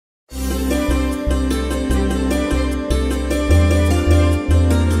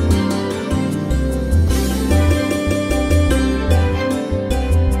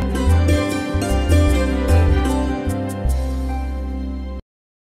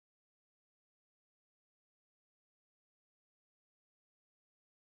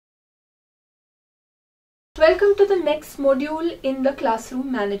Welcome to the next module in the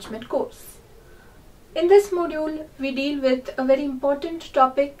classroom management course. In this module, we deal with a very important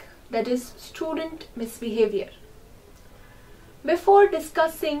topic, that is student misbehavior. Before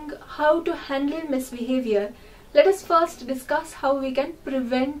discussing how to handle misbehavior, let us first discuss how we can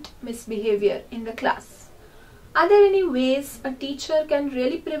prevent misbehavior in the class. Are there any ways a teacher can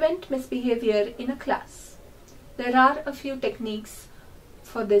really prevent misbehavior in a class? There are a few techniques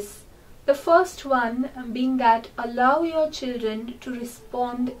for this. The first one being that allow your children to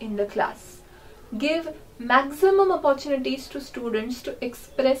respond in the class. Give maximum opportunities to students to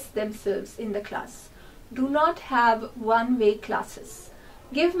express themselves in the class. Do not have one-way classes.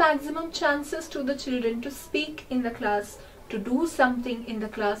 Give maximum chances to the children to speak in the class, to do something in the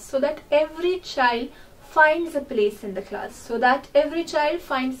class, so that every child finds a place in the class, so that every child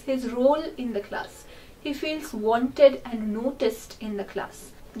finds his role in the class. He feels wanted and noticed in the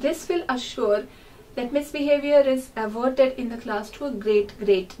class. This will assure that misbehavior is averted in the class to a great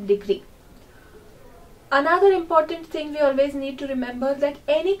degree. Another important thing we always need to remember, that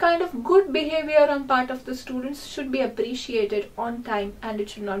any kind of good behavior on part of the students should be appreciated on time and it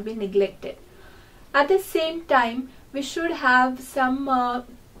should not be neglected. At the same time, we should have some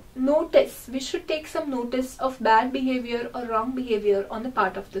notice. We should take some notice of bad behavior or wrong behavior on the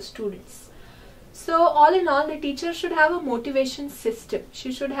part of the students. So all in all, the teacher should have a motivation system.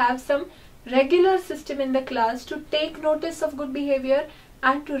 She should have some regular system in the class to take notice of good behavior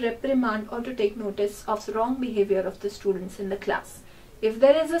and to reprimand or to take notice of wrong behavior of the students in the class. If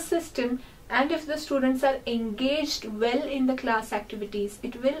there is a system and if the students are engaged well in the class activities,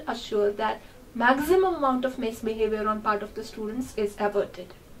 it will assure that maximum amount of misbehavior on part of the students is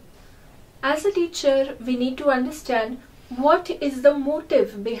averted. As a teacher, we need to understand what is the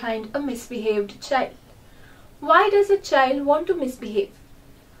motive behind a misbehaved child. Why does a child want to misbehave?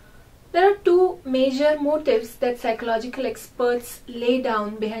 There are two major motives that psychological experts lay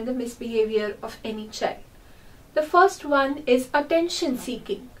down behind the misbehavior of any child. The first one is attention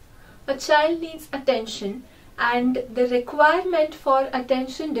seeking. A child needs attention and the requirement for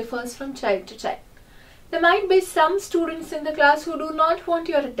attention differs from child to child. There might be some students in the class who do not want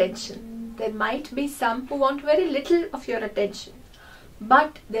your attention. There might be some who want very little of your attention.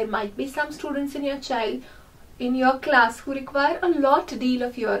 But there might be some students in your class who require a deal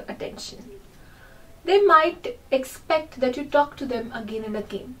of your attention. They might expect that you talk to them again and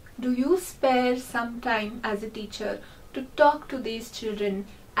again. Do you spare some time as a teacher to talk to these children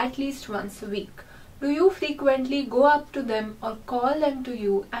at least once a week? Do you frequently go up to them or call them to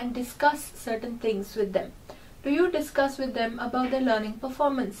you and discuss certain things with them? Do you discuss with them about their learning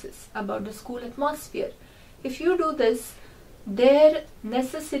performances, about the school atmosphere? If you do this, their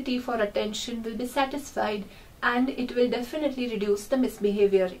necessity for attention will be satisfied and it will definitely reduce the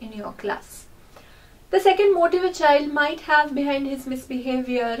misbehavior in your class. The second motive a child might have behind his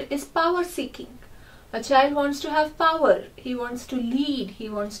misbehavior is power seeking. A child wants to have power. He wants to lead. He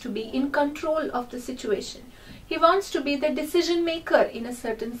wants to be in control of the situation. He wants to be the decision maker in a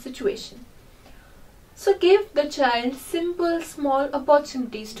certain situation. So give the child simple, small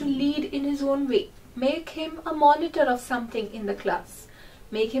opportunities to lead in his own way. Make him a monitor of something in the class.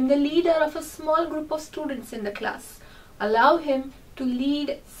 Make him the leader of a small group of students in the class. Allow him to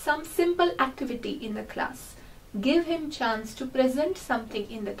lead some simple activity in the class. Give him chance to present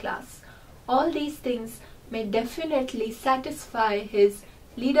something in the class. All these things may definitely satisfy his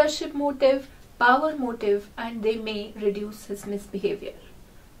leadership motive, power motive, and they may reduce his misbehavior.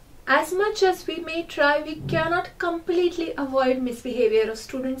 As much as we may try, we cannot completely avoid misbehavior of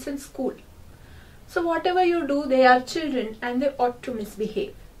students in school. So whatever you do, they are children and they ought to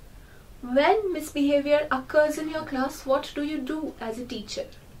misbehave. When misbehavior occurs in your class, what do you do as a teacher?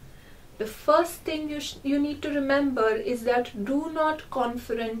 The first thing you need to remember is that do not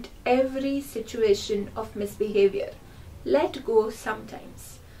confront every situation of misbehavior. Let go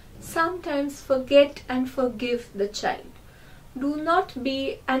sometimes. Sometimes forget and forgive the child. Do not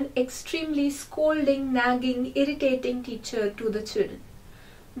be an extremely scolding, nagging, irritating teacher to the children.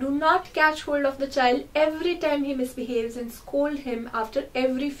 Do not catch hold of the child every time he misbehaves and scold him after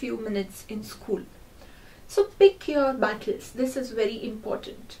every few minutes in school. So pick your battles. This is very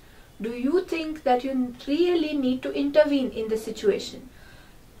important. Do you think that you really need to intervene in the situation?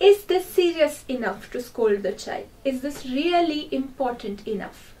 Is this serious enough to scold the child? Is this really important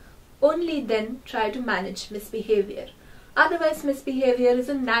enough? Only then try to manage misbehavior. Otherwise, misbehavior is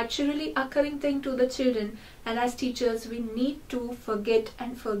a naturally occurring thing to the children, and as teachers, we need to forget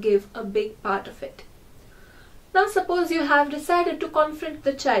and forgive a big part of it. Now, suppose you have decided to confront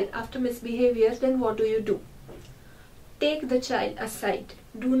the child after misbehavior, then what do? take the child aside.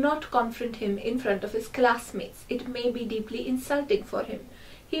 Do not confront him in front of his classmates. It may be deeply insulting for him.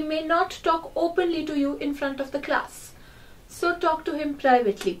 He may not talk openly to you in front of the class. So talk to him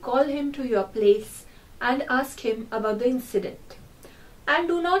privately. Call him to your place and ask him about the incident. And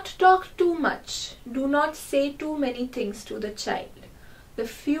do not talk too much. Do not say too many things to the child. The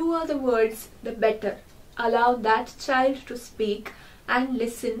fewer the words, the better. Allow that child to speak and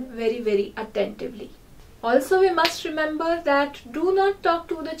listen very, very attentively. Also, we must remember that do not talk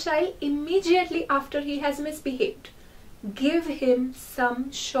to the child immediately after he has misbehaved. Give him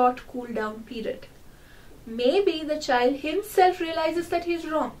some short cool down period. Maybe the child himself realizes that he is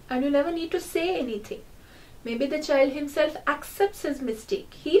wrong and you never need to say anything. Maybe the child himself accepts his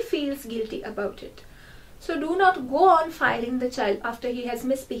mistake. He feels guilty about it. So do not go on firing the child after he has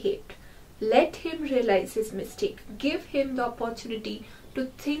misbehaved. Let him realize his mistake. Give him the opportunity to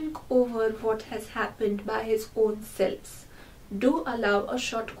think over what has happened by his own selves. Do allow a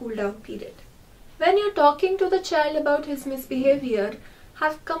short cool down period. When you're talking to the child about his misbehavior,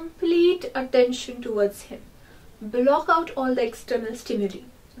 have complete attention towards him. Block out all the external stimuli.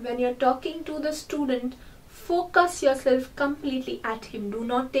 When you're talking to the student, focus yourself completely at him. Do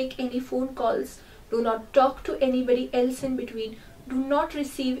not take any phone calls. Do not talk to anybody else in between. Do not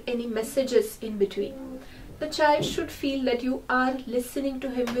receive any messages in between. The child should feel that you are listening to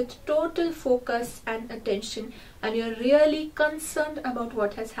him with total focus and attention and you're really concerned about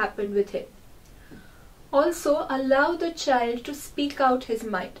what has happened with him. Also, allow the child to speak out his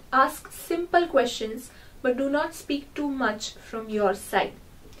mind. Ask simple questions, but do not speak too much from your side.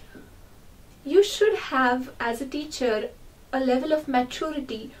 You should have, as a teacher, a level of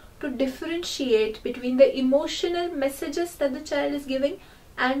maturity to differentiate between the emotional messages that the child is giving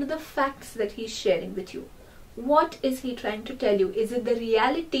and the facts that he is sharing with you. What is he trying to tell you? Is it the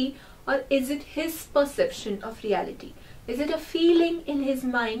reality or is it his perception of reality? Is it a feeling in his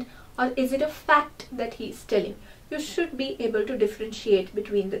mind or is it a fact that he is telling? You should be able to differentiate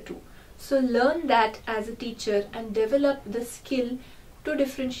between the two. So learn that as a teacher and develop the skill to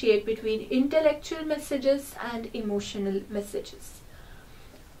differentiate between intellectual messages and emotional messages.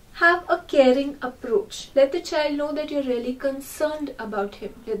 Have a caring approach. Let the child know that you're really concerned about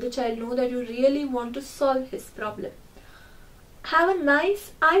him. Let the child know that you really want to solve his problem. Have a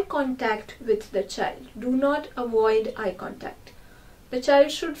nice eye contact with the child. Do not avoid eye contact. The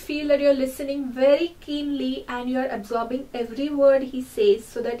child should feel that you're listening very keenly and you're absorbing every word he says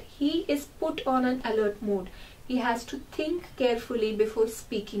so that he is put on an alert mode. He has to think carefully before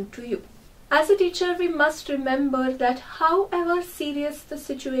speaking to you. As a teacher, we must remember that however serious the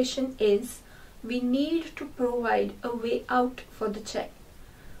situation is, we need to provide a way out for the child.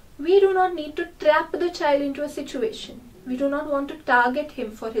 We do not need to trap the child into a situation. We do not want to target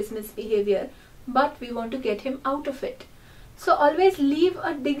him for his misbehavior, but we want to get him out of it. So always leave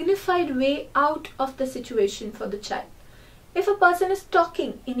a dignified way out of the situation for the child. If a person is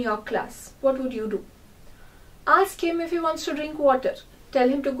talking in your class, what would you do? Ask him if he wants to drink water. Tell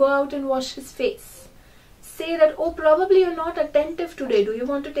him to go out and wash his face. Say that, oh, probably you're not attentive today. Do you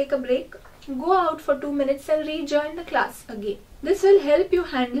want to take a break? Go out for 2 minutes and rejoin the class again. This will help you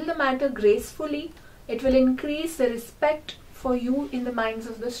handle the matter gracefully. It will increase the respect for you in the minds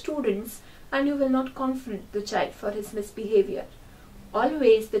of the students and you will not confront the child for his misbehavior.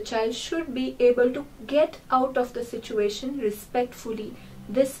 Always the child should be able to get out of the situation respectfully.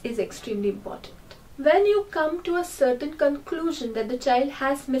 This is extremely important. When you come to a certain conclusion that the child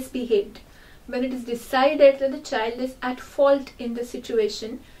has misbehaved, when it is decided that the child is at fault in the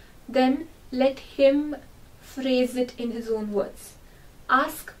situation, then let him phrase it in his own words.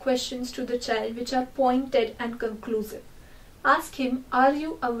 Ask questions to the child which are pointed and conclusive. Ask him, are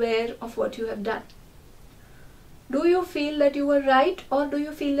you aware of what you have done? Do you feel that you were right or do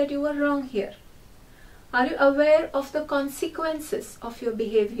you feel that you were wrong here? Are you aware of the consequences of your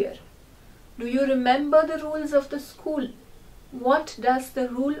behavior? Do you remember the rules of the school? What does the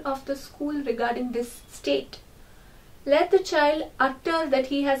rule of the school regarding this state? Let the child utter that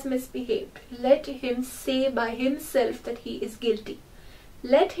he has misbehaved. Let him say by himself that he is guilty.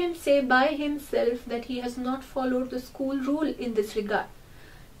 Let him say by himself that he has not followed the school rule in this regard.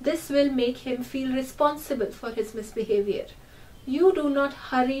 This will make him feel responsible for his misbehavior. You do not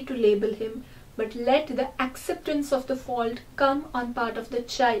hurry to label him, but let the acceptance of the fault come on part of the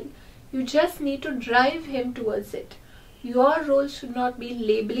child. You just need to drive him towards it. Your role should not be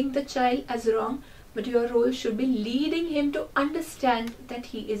labeling the child as wrong, but your role should be leading him to understand that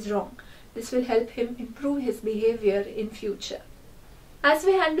he is wrong. This will help him improve his behavior in future. As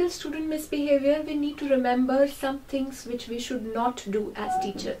we handle student misbehavior, we need to remember some things which we should not do as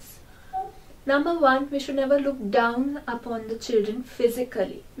teachers. Number one, we should never look down upon the children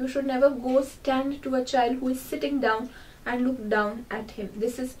physically. You should never go stand to a child who is sitting down and look down at him.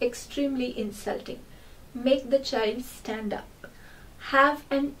 This is extremely insulting. Make the child stand up. Have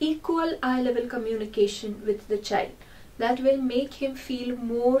an equal eye-level communication with the child. That will make him feel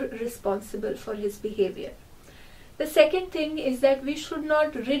more responsible for his behavior. The second thing is that we should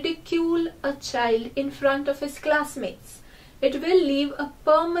not ridicule a child in front of his classmates. It will leave a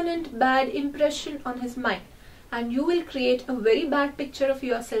permanent bad impression on his mind, and you will create a very bad picture of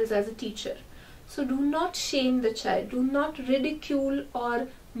yourselves as a teacher. So do not shame the child. Do not ridicule or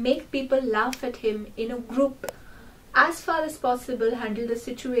make people laugh at him in a group. As far as possible, handle the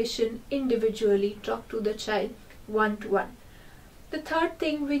situation individually. Talk to the child one-to-one. The third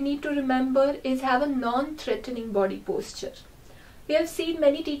thing we need to remember is have a non-threatening body posture. We have seen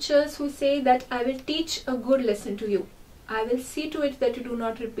many teachers who say that I will teach a good lesson to you. I will see to it that you do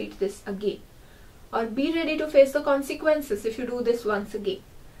not repeat this again. Or be ready to face the consequences if you do this once again.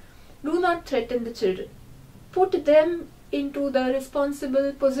 Do not threaten the children. Put them into the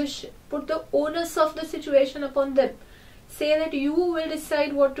responsible position. Put the onus of the situation upon them. Say that you will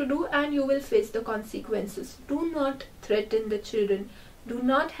decide what to do and you will face the consequences. Do not threaten the children. Do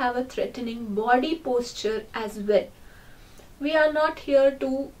not have a threatening body posture as well. We are not here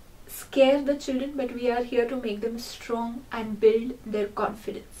to scare the children, but we are here to make them strong and build their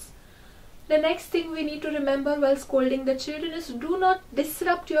confidence. The next thing we need to remember while scolding the children is do not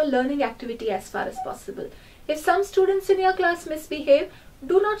disrupt your learning activity as far as possible. If some students in your class misbehave,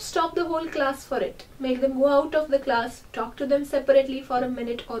 do not stop the whole class for it. Make them go out of the class, talk to them separately for a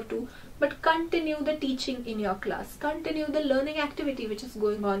minute or two, but continue the teaching in your class. Continue the learning activity which is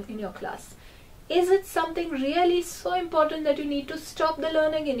going on in your class. Is it something really so important that you need to stop the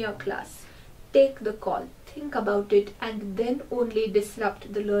learning in your class? Take the call, think about it, and then only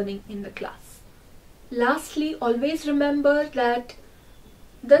disrupt the learning in the class. Lastly, always remember that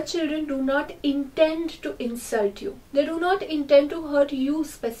the children do not intend to insult you. They do not intend to hurt you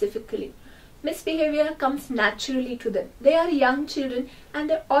specifically. Misbehavior comes naturally to them. They are young children and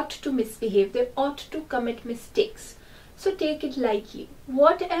they ought to misbehave. They ought to commit mistakes. So take it lightly.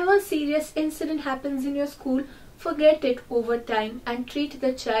 Whatever serious incident happens in your school, forget it over time and treat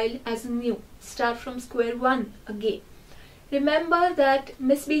the child as new. Start from square one again. Remember that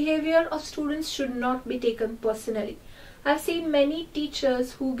misbehavior of students should not be taken personally. I've seen many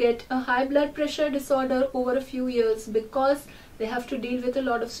teachers who get a high blood pressure disorder over a few years because they have to deal with a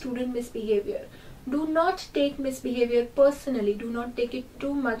lot of student misbehavior. Do not take misbehavior personally. Do not take it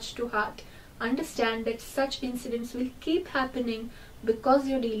too much to heart. Understand that such incidents will keep happening because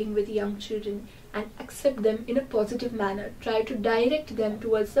you're dealing with young children, and accept them in a positive manner. Try to direct them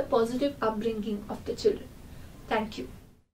towards the positive upbringing of the children. Thank you.